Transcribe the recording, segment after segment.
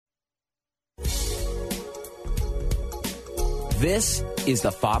This is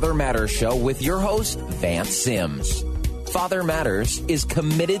the Father Matters Show with your host, Vance Sims. Father Matters is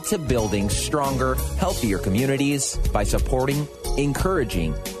committed to building stronger, healthier communities by supporting,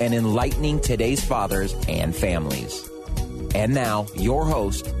 encouraging, and enlightening today's fathers and families. And now, your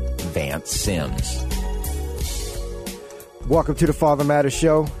host, Vance Sims. Welcome to the Father Matters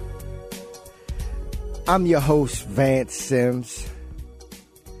Show. I'm your host, Vance Sims.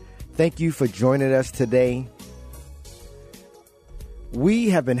 Thank you for joining us today. We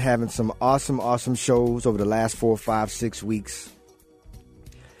have been having some awesome shows over the last 4, 5, 6 weeks.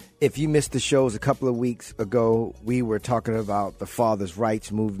 If you missed the shows a couple of weeks ago, we were talking about the Father's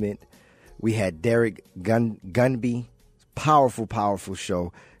Rights movement. We had Derek Gunby. Powerful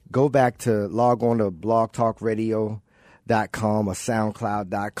show. Go back to log on to blogtalkradio.com or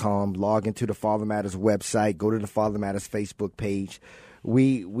soundcloud.com. Log into the Father Matters website. Go to the Father Matters Facebook page.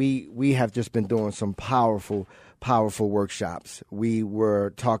 We have just been doing some powerful workshops. We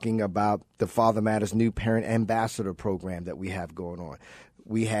were talking about the Father Matters new parent ambassador program that we have going on.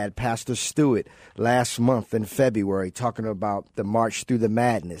 We had Pastor Stewart last month in February talking about the March Through the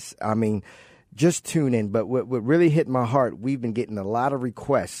Madness. I mean, just tune in. But what really hit my heart, we've been getting a lot of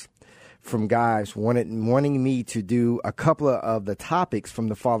requests from guys wanting me to do a couple of the topics from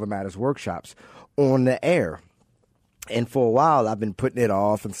the Father Matters workshops on the air. And for a while, I've been putting it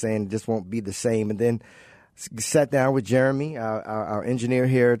off and saying it just won't be the same. And then sat down with Jeremy, our engineer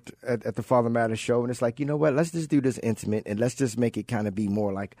here at the Father Matters Show, and it's like, you know what, let's just do this intimate, and let's just make it kind of be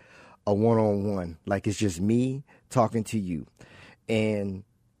more like a one-on-one, like it's just me talking to you. And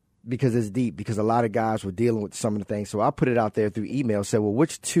because it's deep, because a lot of guys were dealing with some of the things. So I put it out there through email, said, well,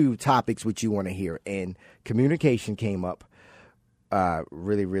 which 2 topics would you want to hear? And communication came up.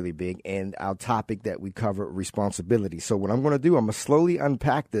 Really big, and our topic that we cover, responsibility. So what I'm going to do, I'm going to slowly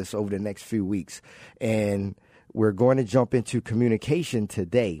unpack this over the next few weeks, and we're going to jump into communication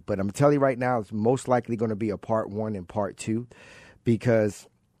today. But I'm going to tell you right now, it's most likely going to be a part 1 and part 2, because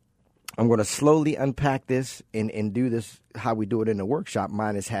I'm going to slowly unpack this and do this how we do it in the workshop.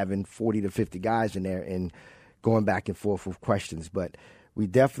 Mine is having 40 to 50 guys in there and going back and forth with questions, but we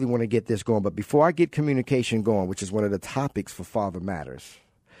definitely want to get this going. But before I get communication going, which is one of the topics for Father Matters,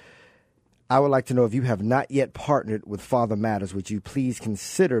 I would like to know, if you have not yet partnered with Father Matters, would you please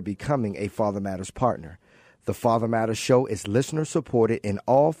consider becoming a Father Matters partner? The Father Matters Show is listener-supported, and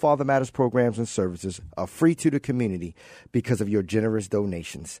all Father Matters programs and services are free to the community because of your generous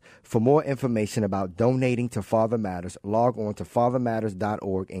donations. For more information about donating to Father Matters, log on to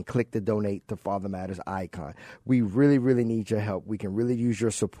fathermatters.org and click the Donate to Father Matters icon. We really need your help. We can really use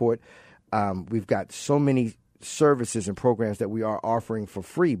your support. We've got so many services and programs that we are offering for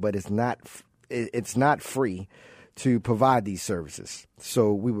free, but it's not free to provide these services.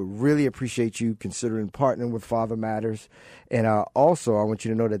 So we would really appreciate you considering partnering with Father Matters. And also, I want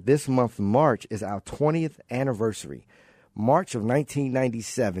you to know that this month, March, is our 20th anniversary. March of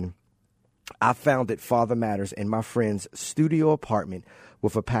 1997, I founded Father Matters in my friend's studio apartment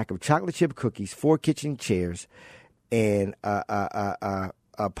with a pack of chocolate chip cookies, 4 kitchen chairs, and a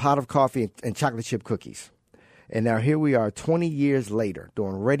pot of coffee and chocolate chip cookies. And now here we are 20 years later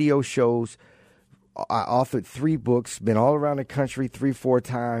doing radio shows. I authored 3 books, been all around the country 3-4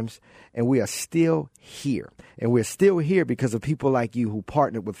 times, and we are still here. And we're still here because of people like you who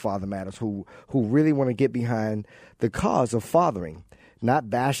partnered with Father Matters, who really want to get behind the cause of fathering, not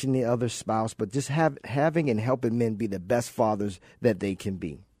bashing the other spouse, but just having and helping men be the best fathers that they can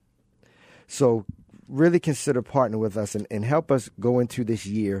be. So really consider partnering with us and help us go into this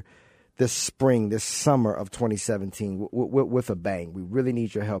year, this spring, this summer of 2017 with a bang. We really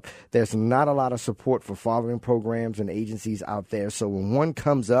need your help. There's not a lot of support for fathering programs and agencies out there. So when one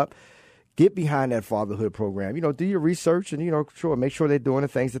comes up, get behind that fatherhood program. You know, do your research and, make sure they're doing the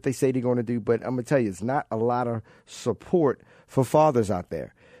things that they say they're going to do. But I'm going to tell you, it's not a lot of support for fathers out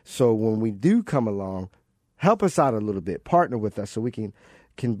there. So when we do come along, help us out a little bit. Partner with us so we can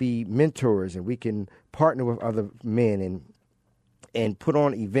be mentors and we can partner with other men and put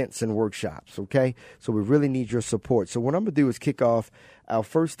on events and workshops, okay? So we really need your support. So what I'm going to do is kick off our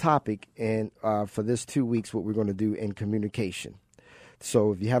first topic and for this 2 weeks, what we're going to do in communication.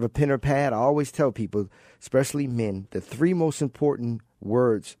 So if you have a pen or pad, I always tell people, especially men, the 3 most important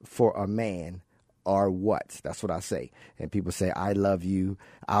words for a man are what? That's what I say. And people say, I love you,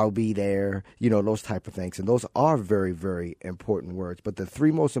 I'll be there, those type of things. And those are very, very important words. But the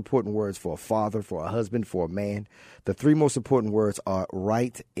 3 most important words for a father, for a husband, for a man, the 3 most important words are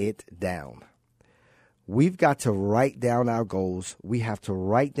write it down. We've got to write down our goals. We have to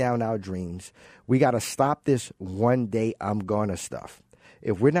write down our dreams. We got to stop this one day I'm gonna stuff.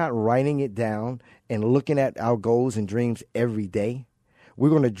 if we're not writing it down and looking at our goals and dreams every day, we're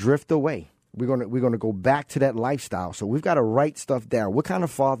going to drift away. We're going to go back to that lifestyle. So we've got to write stuff down. What kind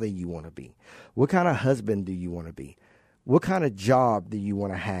of father you want to be? What kind of husband do you want to be? What kind of job do you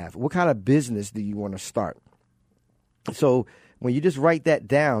want to have? What kind of business do you want to start? So when you just write that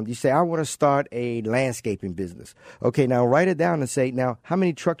down, you say, I want to start a landscaping business. Okay, now write it down and say, now, how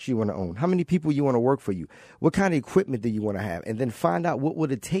many trucks you want to own? How many people you want to work for you? What kind of equipment do you want to have? And then find out what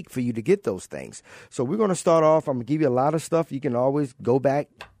would it take for you to get those things. So we're going to start off. I'm going to give you a lot of stuff. You can always go back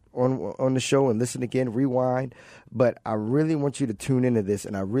on the show and listen again, rewind. But I really want you to tune into this,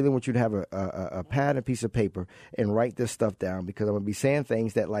 and I really want you to have a pad and a piece of paper and write this stuff down, because I'm going to be saying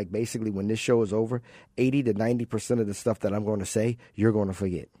things that, like, basically when this show is over, 80 to 90% of the stuff that I'm going to say, you're going to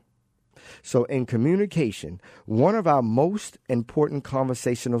forget. So in communication, one of our most important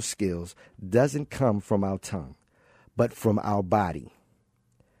conversational skills doesn't come from our tongue, but from our body.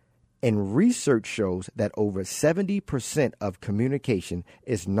 And research shows that over 70% of communication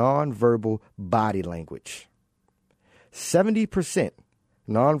is nonverbal body language. 70%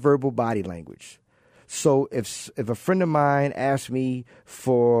 nonverbal body language. So if a friend of mine asked me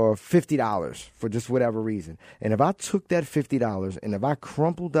for $50 for just whatever reason, and if I took that $50 and if I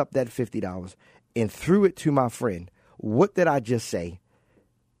crumpled up that $50 and threw it to my friend, what did I just say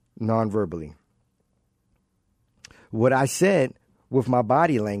nonverbally? What I said with my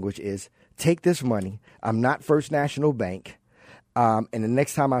body language is, take this money. I'm not First National Bank. And the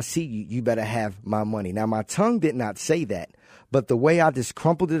next time I see you, you better have my money. Now, my tongue did not say that, but the way I just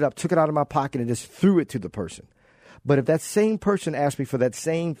crumpled it up, took it out of my pocket and just threw it to the person. But if that same person asked me for that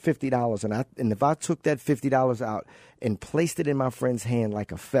same $50 and if I took that $50 out and placed it in my friend's hand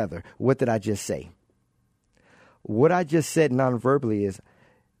like a feather, what did I just say? What I just said non-verbally is,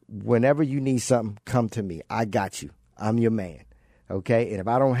 whenever you need something, come to me. I got you. I'm your man. Okay, and if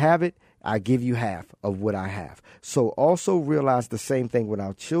I don't have it, I give you half of what I have. So also realize the same thing with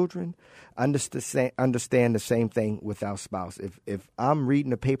our children. Understand the same thing with our spouse. If I'm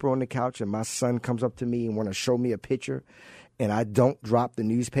reading a paper on the couch and my son comes up to me and want to show me a picture, and I don't drop the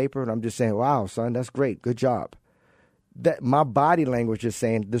newspaper, and I'm just saying, wow, son, that's great, good job. That my body language is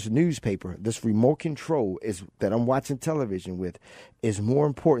saying this newspaper, this remote control is that I'm watching television with, is more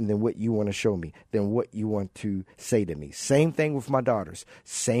important than what you want to show me, than what you want to say to me. Same thing with my daughters.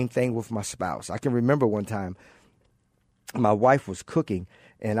 Same thing with my spouse. I can remember one time my wife was cooking,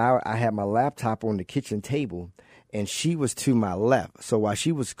 and I had my laptop on the kitchen table, and she was to my left. So while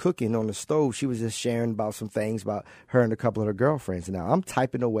she was cooking on the stove, she was just sharing about some things about her and a couple of her girlfriends. Now, I'm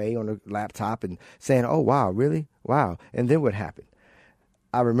typing away on the laptop and saying, oh, wow, really? Wow. And then what happened?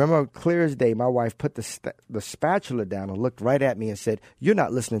 I remember clear as day, my wife put the spatula down and looked right at me and said, you're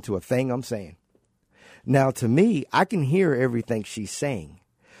not listening to a thing I'm saying. Now, to me, I can hear everything she's saying.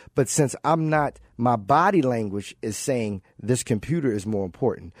 But since I'm not, my body language is saying this computer is more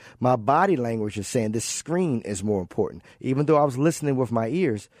important. My body language is saying this screen is more important. Even though I was listening with my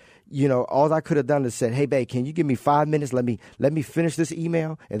ears, you know, all I could have done is said, hey, babe, can you give me 5 minutes? Let me finish this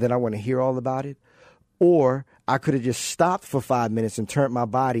email, and then I want to hear all about it. Or I could have just stopped for 5 minutes and turned my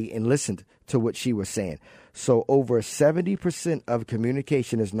body and listened to what she was saying. So over 70% of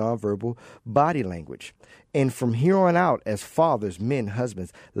communication is nonverbal body language. And from here on out, as fathers, men,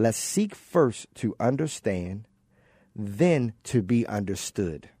 husbands, let's seek first to understand, then to be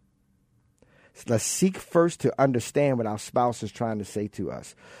understood. Let's seek first to understand what our spouse is trying to say to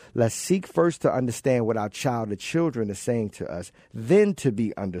us. Let's seek first to understand what our child, the children, are saying to us, then to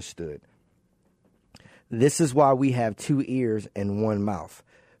be understood. This is why we have 2 ears and 1 mouth.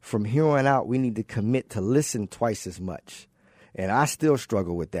 From here on out, we need to commit to listen twice as much. And I still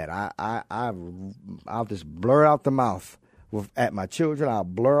struggle with that. I'll just blur out the mouth at my children. I'll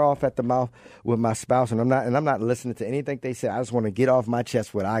blur off at the mouth with my spouse, and I'm not listening to anything they say. I just want to get off my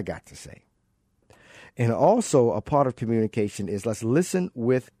chest what I got to say. And also a part of communication is let's listen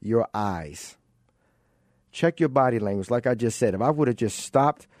with your eyes. Check your body language. Like I just said, if I would have just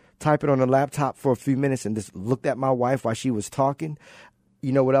stopped typing on the laptop for a few minutes and just looked at my wife while she was talking,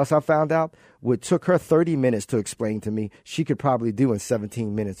 you know what else I found out? What took her 30 minutes to explain to me, she could probably do in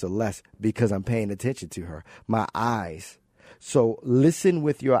 17 minutes or less because I'm paying attention to her. My eyes. So listen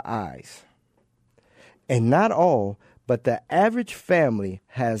with your eyes. And not all, but the average family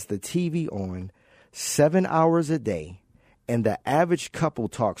has the TV on 7 hours a day, and the average couple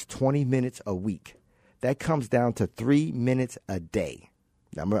talks 20 minutes a week. That comes down to 3 minutes a day.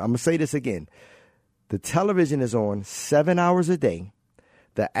 Now, I'm going to say this again. The television is on 7 hours a day.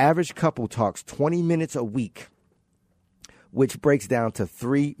 The average couple talks 20 minutes a week, which breaks down to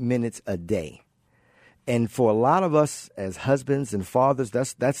 3 minutes a day. And for a lot of us as husbands and fathers,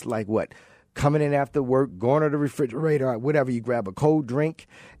 that's like what? Coming in after work, going to the refrigerator, whatever, you grab a cold drink,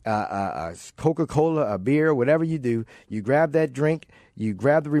 a Coca-Cola, a beer, whatever you do. You grab that drink, you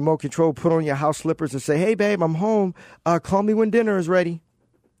grab the remote control, put on your house slippers and say, hey, babe, I'm home. Call me when dinner is ready.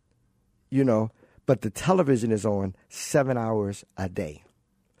 You know, but the television is on 7 hours a day.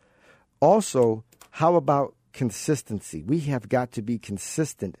 Also, how about consistency? We have got to be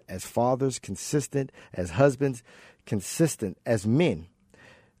consistent as fathers, consistent as husbands, consistent as men.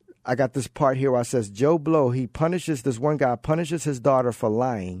 I got this part here where it says Joe Blow, this one guy punishes his daughter for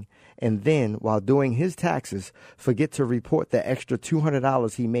lying, and then, while doing his taxes, forget to report the extra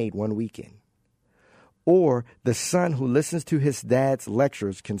 $200 he made one weekend. Or the son who listens to his dad's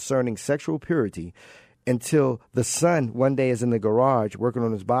lectures concerning sexual purity until the son one day is in the garage working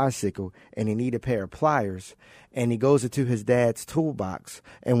on his bicycle and he needs a pair of pliers, and he goes into his dad's toolbox,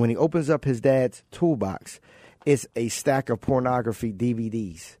 and when he opens up his dad's toolbox, it's a stack of pornography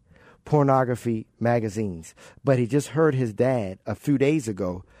DVDs. Pornography magazines. But he just heard his dad a few days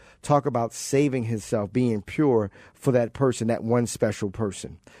ago talk about saving himself, being pure for that person, that one special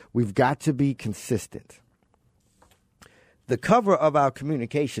person. We've got to be consistent. The cover of our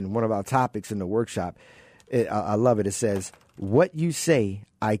communication, one of our topics in the workshop, I love it. It says, what you say,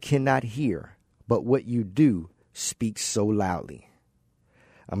 I cannot hear, but what you do speaks so loudly.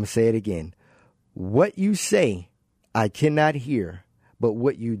 I'm going to say it again. What you say, I cannot hear, but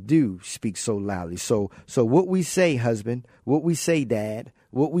what you do speaks so loudly. So what we say, husband, what we say, dad,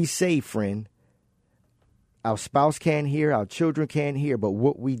 what we say, friend, our spouse can't hear, our children can't hear, but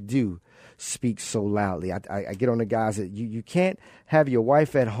what we do speaks so loudly. I get on the guys that you can't have your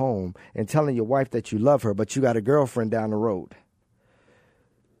wife at home and telling your wife that you love her, but you got a girlfriend down the road.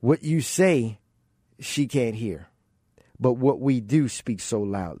 What you say, she can't hear, but what we do speaks so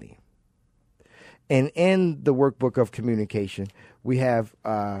loudly. And in the workbook of communication, we have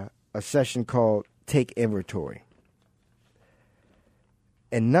a session called Take Inventory.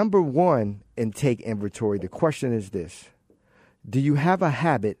 And number one in Take Inventory, the question is this: do you have a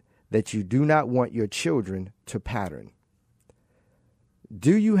habit that you do not want your children to pattern?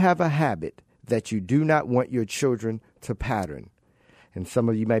 Do you have a habit that you do not want your children to pattern? And some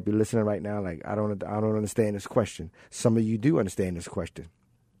of you might be listening right now like, I don't understand this question. Some of you do understand this question.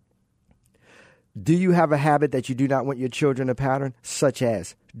 Do you have a habit that you do not want your children to pattern, such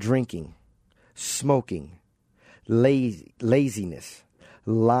as drinking, smoking, laziness,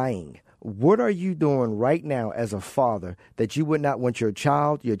 lying? What are you doing right now as a father that you would not want your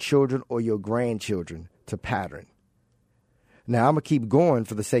child, your children, or your grandchildren to pattern? Now, I'm going to keep going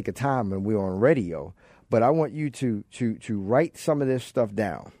for the sake of time, and we're on radio, but I want you to write some of this stuff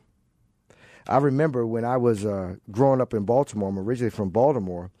down. I remember when I was growing up in Baltimore. I'm originally from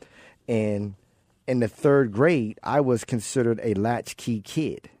Baltimore, and in the third grade, I was considered a latchkey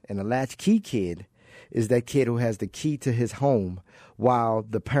kid. And a latchkey kid is that kid who has the key to his home while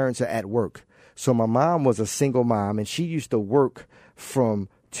the parents are at work. So my mom was a single mom, and she used to work from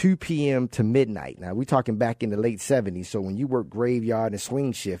 2 p.m. to midnight. Now, we're talking back in the late 70s, so when you work graveyard and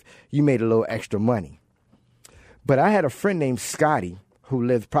swing shift, you made a little extra money. But I had a friend named Scotty who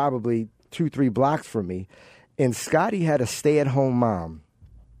lived probably 2-3 blocks from me, and Scotty had a stay-at-home mom.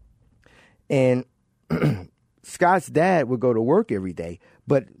 And Scott's dad would go to work every day,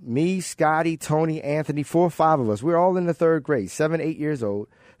 but me, Scotty, Tony, Anthony, 4 or 5 of us, we're all in the third grade, 7, 8 years old,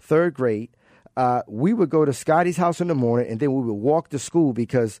 third grade. We would go to Scotty's house in the morning, and then we would walk to school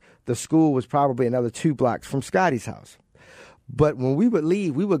because the school was probably another 2 blocks from Scotty's house. But when we would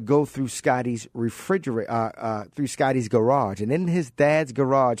leave, we would go through Scotty's refrigerator, through Scotty's garage. And in his dad's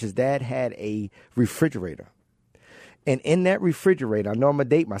garage, his dad had a refrigerator. And in that refrigerator, I know I'm going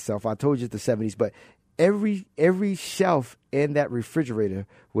to date myself. I told you it's the 70s, but every shelf in that refrigerator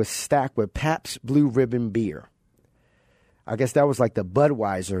was stacked with Pabst Blue Ribbon beer. I guess that was like the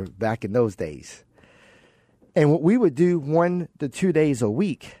Budweiser back in those days. And what we would do 1 to 2 days a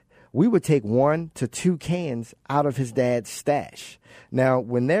week, we would take 1 to 2 cans out of his dad's stash. Now,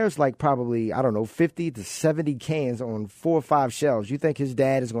 when there's like probably, 50 to 70 cans on 4 or 5 shelves, you think his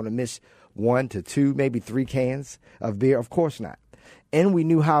dad is going to miss 1 to 2, maybe 3 cans of beer? Of course not. And we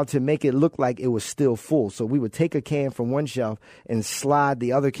knew how to make it look like it was still full. So we would take a can from one shelf and slide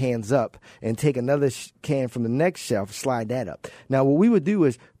the other cans up, and take another can from the next shelf, slide that up. Now, what we would do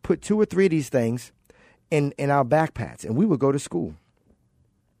is put 2 or 3 of these things in our backpacks, and we would go to school.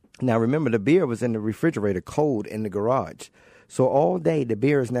 Now, remember, the beer was in the refrigerator, cold in the garage. So all day, the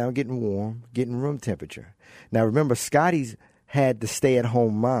beer is now getting warm, getting room temperature. Now, remember, Scotty's had the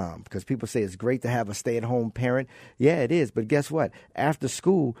stay-at-home mom, because people say it's great to have a stay-at-home parent. Yeah, it is. But guess what? After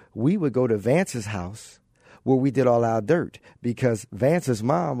school, we would go to Vance's house where we did all our dirt, because Vance's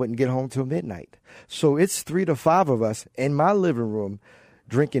mom wouldn't get home till midnight. So it's 3 to 5 of us in my living room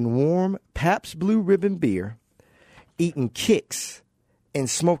drinking warm Pabst Blue Ribbon beer, eating Kicks, and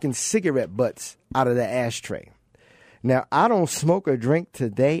smoking cigarette butts out of the ashtray. Now, I don't smoke or drink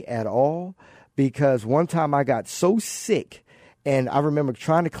today at all, because one time I got so sick, and I remember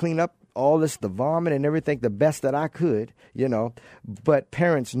trying to clean up all this, the vomit and everything, the best that I could, But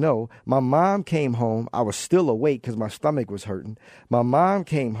parents know. My mom came home. I was still awake because my stomach was hurting. My mom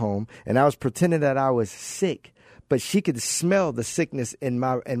came home, and I was pretending that I was sick, but she could smell the sickness in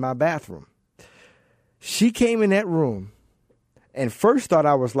my bathroom. She came in that room and first thought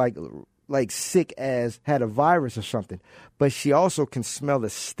I was like sick, as had a virus or something, but she also can smell the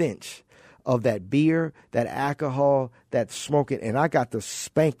stench of that beer, that alcohol, that smoking, and I got the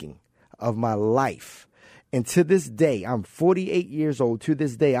spanking of my life. And to this day, I'm 48 years old. To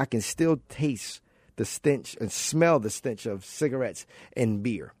this day, I can still taste the stench and smell the stench of cigarettes and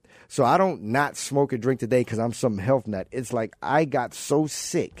beer. So I don't not smoke or drink today because I'm some health nut. It's like I got so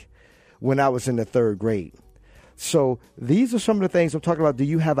sick when I was in the 3rd grade. So these are some of the things I'm talking about. Do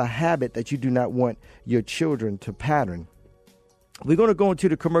you have a habit that you do not want your children to pattern? We're going to go into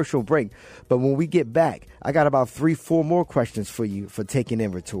the commercial break, but when we get back, I got about 3-4 more questions for you for taking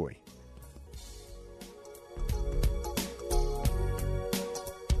inventory.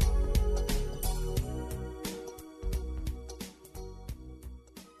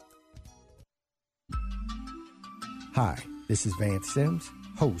 Hi, this is Vance Sims,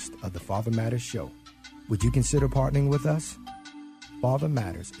 host of the Father Matters Show. Would you consider partnering with us? Father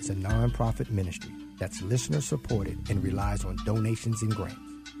Matters is a nonprofit ministry that's listener-supported and relies on donations and grants.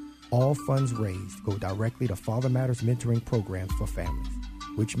 All funds raised go directly to Father Matters mentoring programs for families,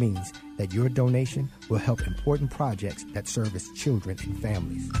 which means that your donation will help important projects that service children and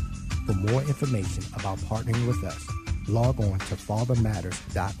families. For more information about partnering with us, log on to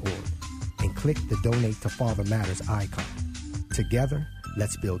fathermatters.org and click the Donate to Father Matters icon. Together,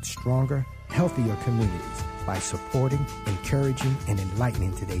 let's build stronger, healthier communities by supporting, encouraging, and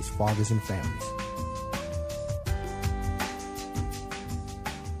enlightening today's fathers and families.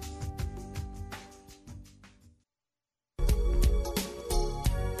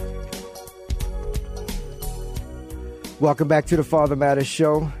 Welcome back to the Father Matters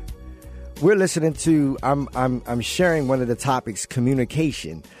Show. We're listening to, I'm sharing one of the topics,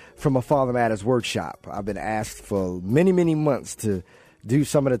 communication, from a Father Matters workshop. I've been asked for many, many months to do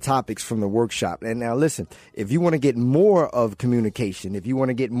some of the topics from the workshop. And now listen, if you want to get more of communication, if you want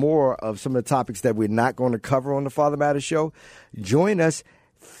to get more of some of the topics that we're not going to cover on the Father Matters Show, join us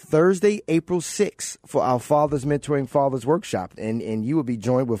Thursday, April 6th for our Fathers Mentoring Fathers Workshop. And you will be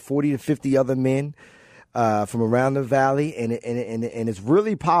joined with 40 to 50 other men from around the valley, and it's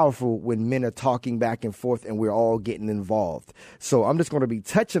really powerful when men are talking back and forth and we're all getting involved. So I'm just going to be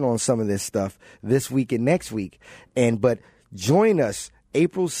touching on some of this stuff this week and next week. But join us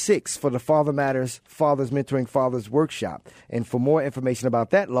April 6th for the Father Matters Fathers Mentoring Fathers Workshop. And for more information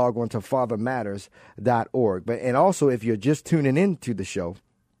about that, log on to fathermatters.org. And also, if you're just tuning into the show,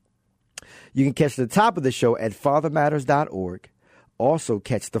 you can catch the top of the show at fathermatters.org. Also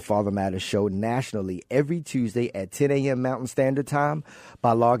catch the Father Matters Show nationally every Tuesday at 10 a.m. Mountain Standard Time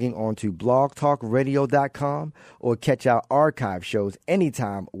by logging on to blogtalkradio.com, or catch our archive shows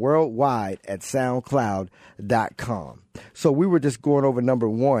anytime worldwide at soundcloud.com. So we were just going over number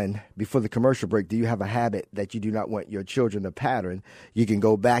 1 before the commercial break. Do you have a habit that you do not want your children to pattern? You can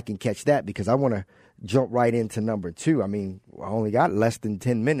go back and catch that, because I want to jump right into number 2. I mean, I only got less than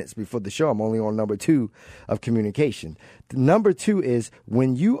 10 minutes before the show. I'm only on number 2 of communication. Number 2 is,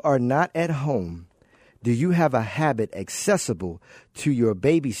 when you are not at home, do you have a habit accessible to your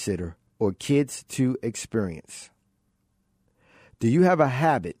babysitter or kids to experience? Do you have a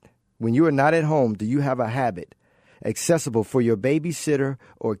habit, when you are not at home, do you have a habit accessible for your babysitter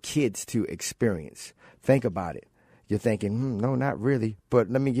or kids to experience? Think about it. You're thinking, no, not really, but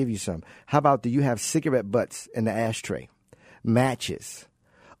let me give you some. How about, do you have cigarette butts in the ashtray, matches,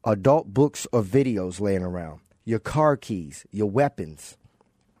 adult books or videos laying around, your car keys, your weapons?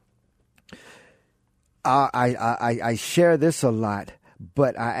 I share this a lot,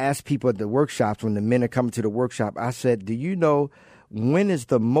 but I ask people at the workshops, when the men are coming to the workshop, I said, do you know when is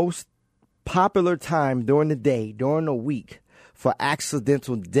the most popular time during the day, during the week, for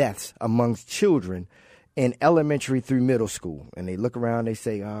accidental deaths amongst children in elementary through middle school? And they look around, they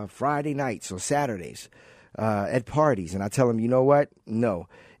say Friday nights or Saturdays at parties. And I tell them, you know what? No,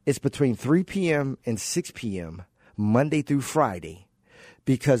 it's between 3 p.m. and 6 p.m. Monday through Friday,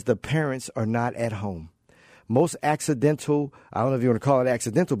 because the parents are not at home. Most accidental, I don't know if you want to call it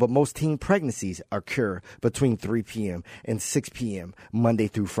accidental, but most teen pregnancies occur between 3 p.m. and 6 p.m. Monday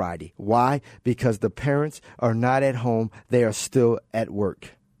through Friday. Why? Because the parents are not at home. They are still at work.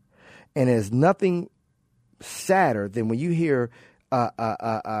 And there's nothing sadder than when you hear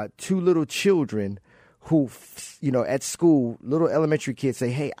two little children who, at school, little elementary kids say,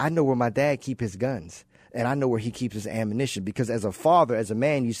 hey, I know where my dad keeps his guns and I know where he keeps his ammunition. Because as a father, as a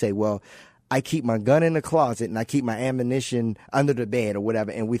man, you say, well, I keep my gun in the closet and I keep my ammunition under the bed or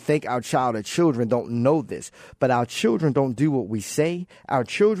whatever. And we think our children don't know this. But our children don't do what we say. Our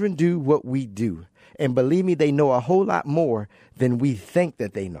children do what we do. And believe me, they know a whole lot more than we think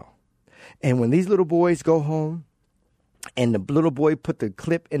that they know. And when these little boys go home and the little boy put the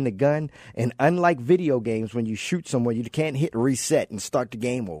clip in the gun, and unlike video games, when you shoot someone, you can't hit reset and start the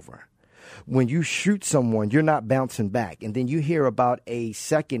game over. When you shoot someone, you're not bouncing back. And then you hear about a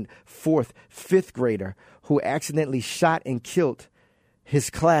second, fourth, fifth grader who accidentally shot and killed his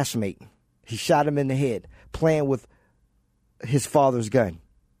classmate. He shot him in the head, playing with his father's gun.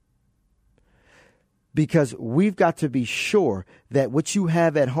 Because we've got to be sure that what you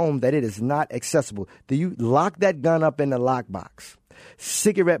have at home, that it is not accessible. Do you lock that gun up in the lockbox?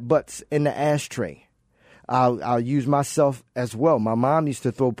 Cigarette butts in the ashtray. I'll use myself as well. My mom used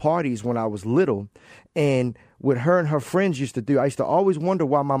to throw parties when I was little, and what her and her friends used to do, I used to always wonder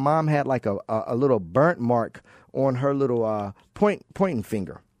why my mom had like a little burnt mark on her little pointing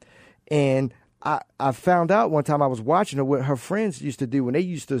finger. And I found out one time I was watching her, what her friends used to do when they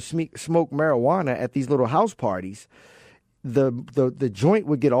used to smoke marijuana at these little house parties. The joint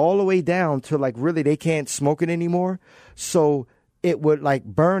would get all the way down to like really they can't smoke it anymore. So it would like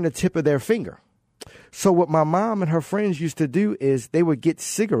burn the tip of their finger. So what my mom and her friends used to do is they would get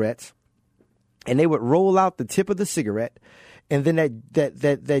cigarettes and they would roll out the tip of the cigarette, and then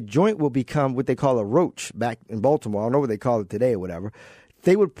that joint will become what they call a roach back in Baltimore. I don't know what they call it today or whatever.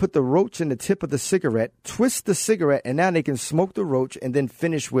 They would put the roach in the tip of the cigarette, twist the cigarette, and now they can smoke the roach and then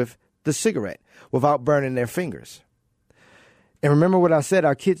finish with the cigarette without burning their fingers. And remember what I said,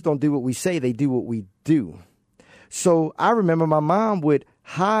 our kids don't do what we say, they do what we do. So I remember my mom would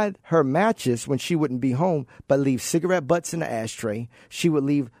hide her matches when she wouldn't be home, but leave cigarette butts in the ashtray. She would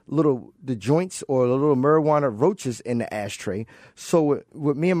leave the joints or the little marijuana roaches in the ashtray. So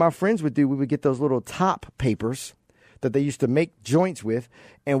what me and my friends would do, we would get those little top papers that they used to make joints with,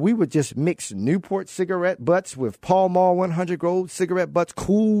 and we would just mix Newport cigarette butts with Pall Mall 100 Gold cigarette butts,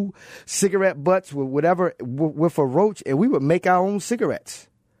 cool cigarette butts with whatever, with a roach, and we would make our own cigarettes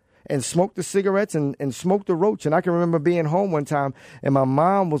and smoke the cigarettes and smoke the roach. And I can remember being home one time and my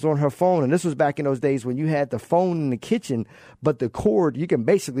mom was on her phone, and this was back in those days when you had the phone in the kitchen, but the cord, you can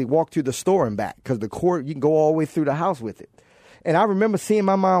basically walk to the store and back because the cord, you can go all the way through the house with it. And I remember seeing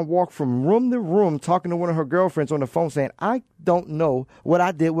my mom walk from room to room talking to one of her girlfriends on the phone saying, I don't know what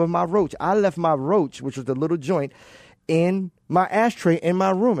I did with my roach. I left my roach, which was the little joint, in my ashtray in my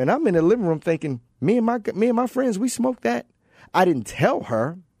room. And I'm in the living room thinking, me and my friends, we smoked that. I didn't tell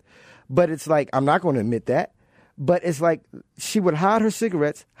her, but it's like, I'm not going to admit that. But it's like she would hide her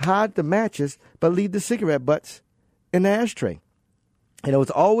cigarettes, hide the matches, but leave the cigarette butts in the ashtray. And there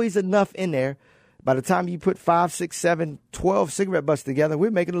was always enough in there. By the time you put 5, 6, 7, 12 cigarette butts together, we're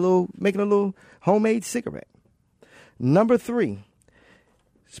making a little homemade cigarette. Number 3,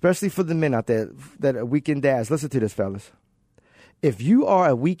 especially for the men out there that are weekend dads, listen to this, fellas. If you are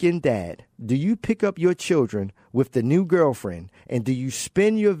a weekend dad, do you pick up your children with the new girlfriend, and do you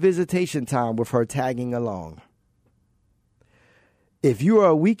spend your visitation time with her tagging along? If you are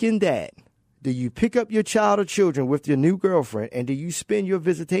a weekend dad, do you pick up your child or children with your new girlfriend, and do you spend your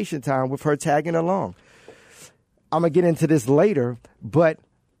visitation time with her tagging along? I'm going to get into this later, but,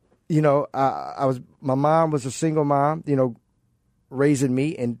 my mom was a single mom, raising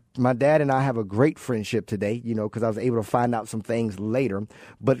me, and my dad and I have a great friendship today, because I was able to find out some things later.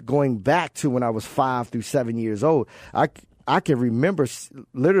 But going back to when I was 5 through 7 years old, I can remember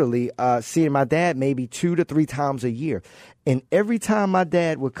literally seeing my dad maybe 2 to 3 times a year. And every time my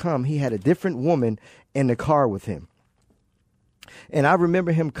dad would come, he had a different woman in the car with him. And I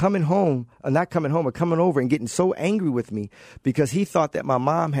remember him coming over and getting so angry with me because he thought that my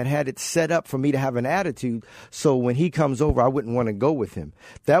mom had it set up for me to have an attitude. So when he comes over, I wouldn't want to go with him.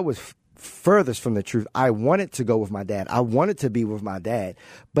 That was furthest from the truth. I wanted to go with my dad. I wanted to be with my dad,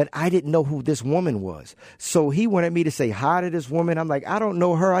 but I didn't know who this woman was. So he wanted me to say hi to this woman. I'm like, I don't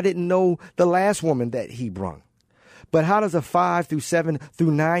know her. I didn't know the last woman that he brung. But how does a 5 through 7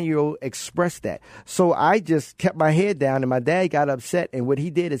 through 9-year-old express that? So I just kept my head down, and my dad got upset. And what he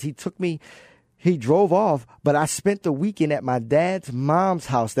did is he took me he drove off, but I spent the weekend at my dad's mom's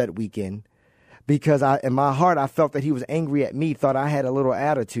house that weekend because in my heart, I felt that he was angry at me, thought I had a little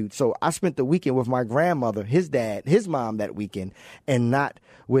attitude. So I spent the weekend with my grandmother, his dad, his mom that weekend, and not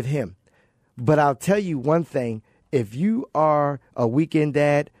with him. But I'll tell you one thing. If you are a weekend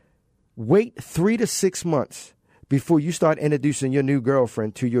dad, wait 3 to 6 months before you start introducing your new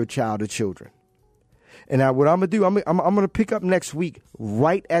girlfriend to your child or children. And now what I'm going to do, I'm going to pick up next week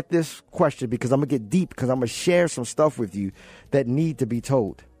right at this question because I'm going to get deep because I'm going to share some stuff with you that need to be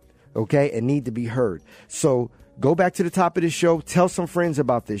told, okay, and need to be heard. So go back to the top of this show. Tell some friends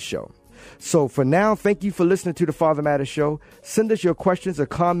about this show. So for now, thank you for listening to the Father Matters Show. Send us your questions or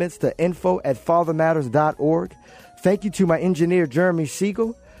comments to info@fathermatters.org. Thank you to my engineer, Jeremy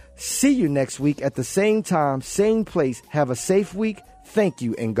Siegel. See you next week at the same time, same place. Have a safe week. Thank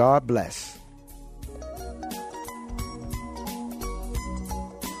you and God bless.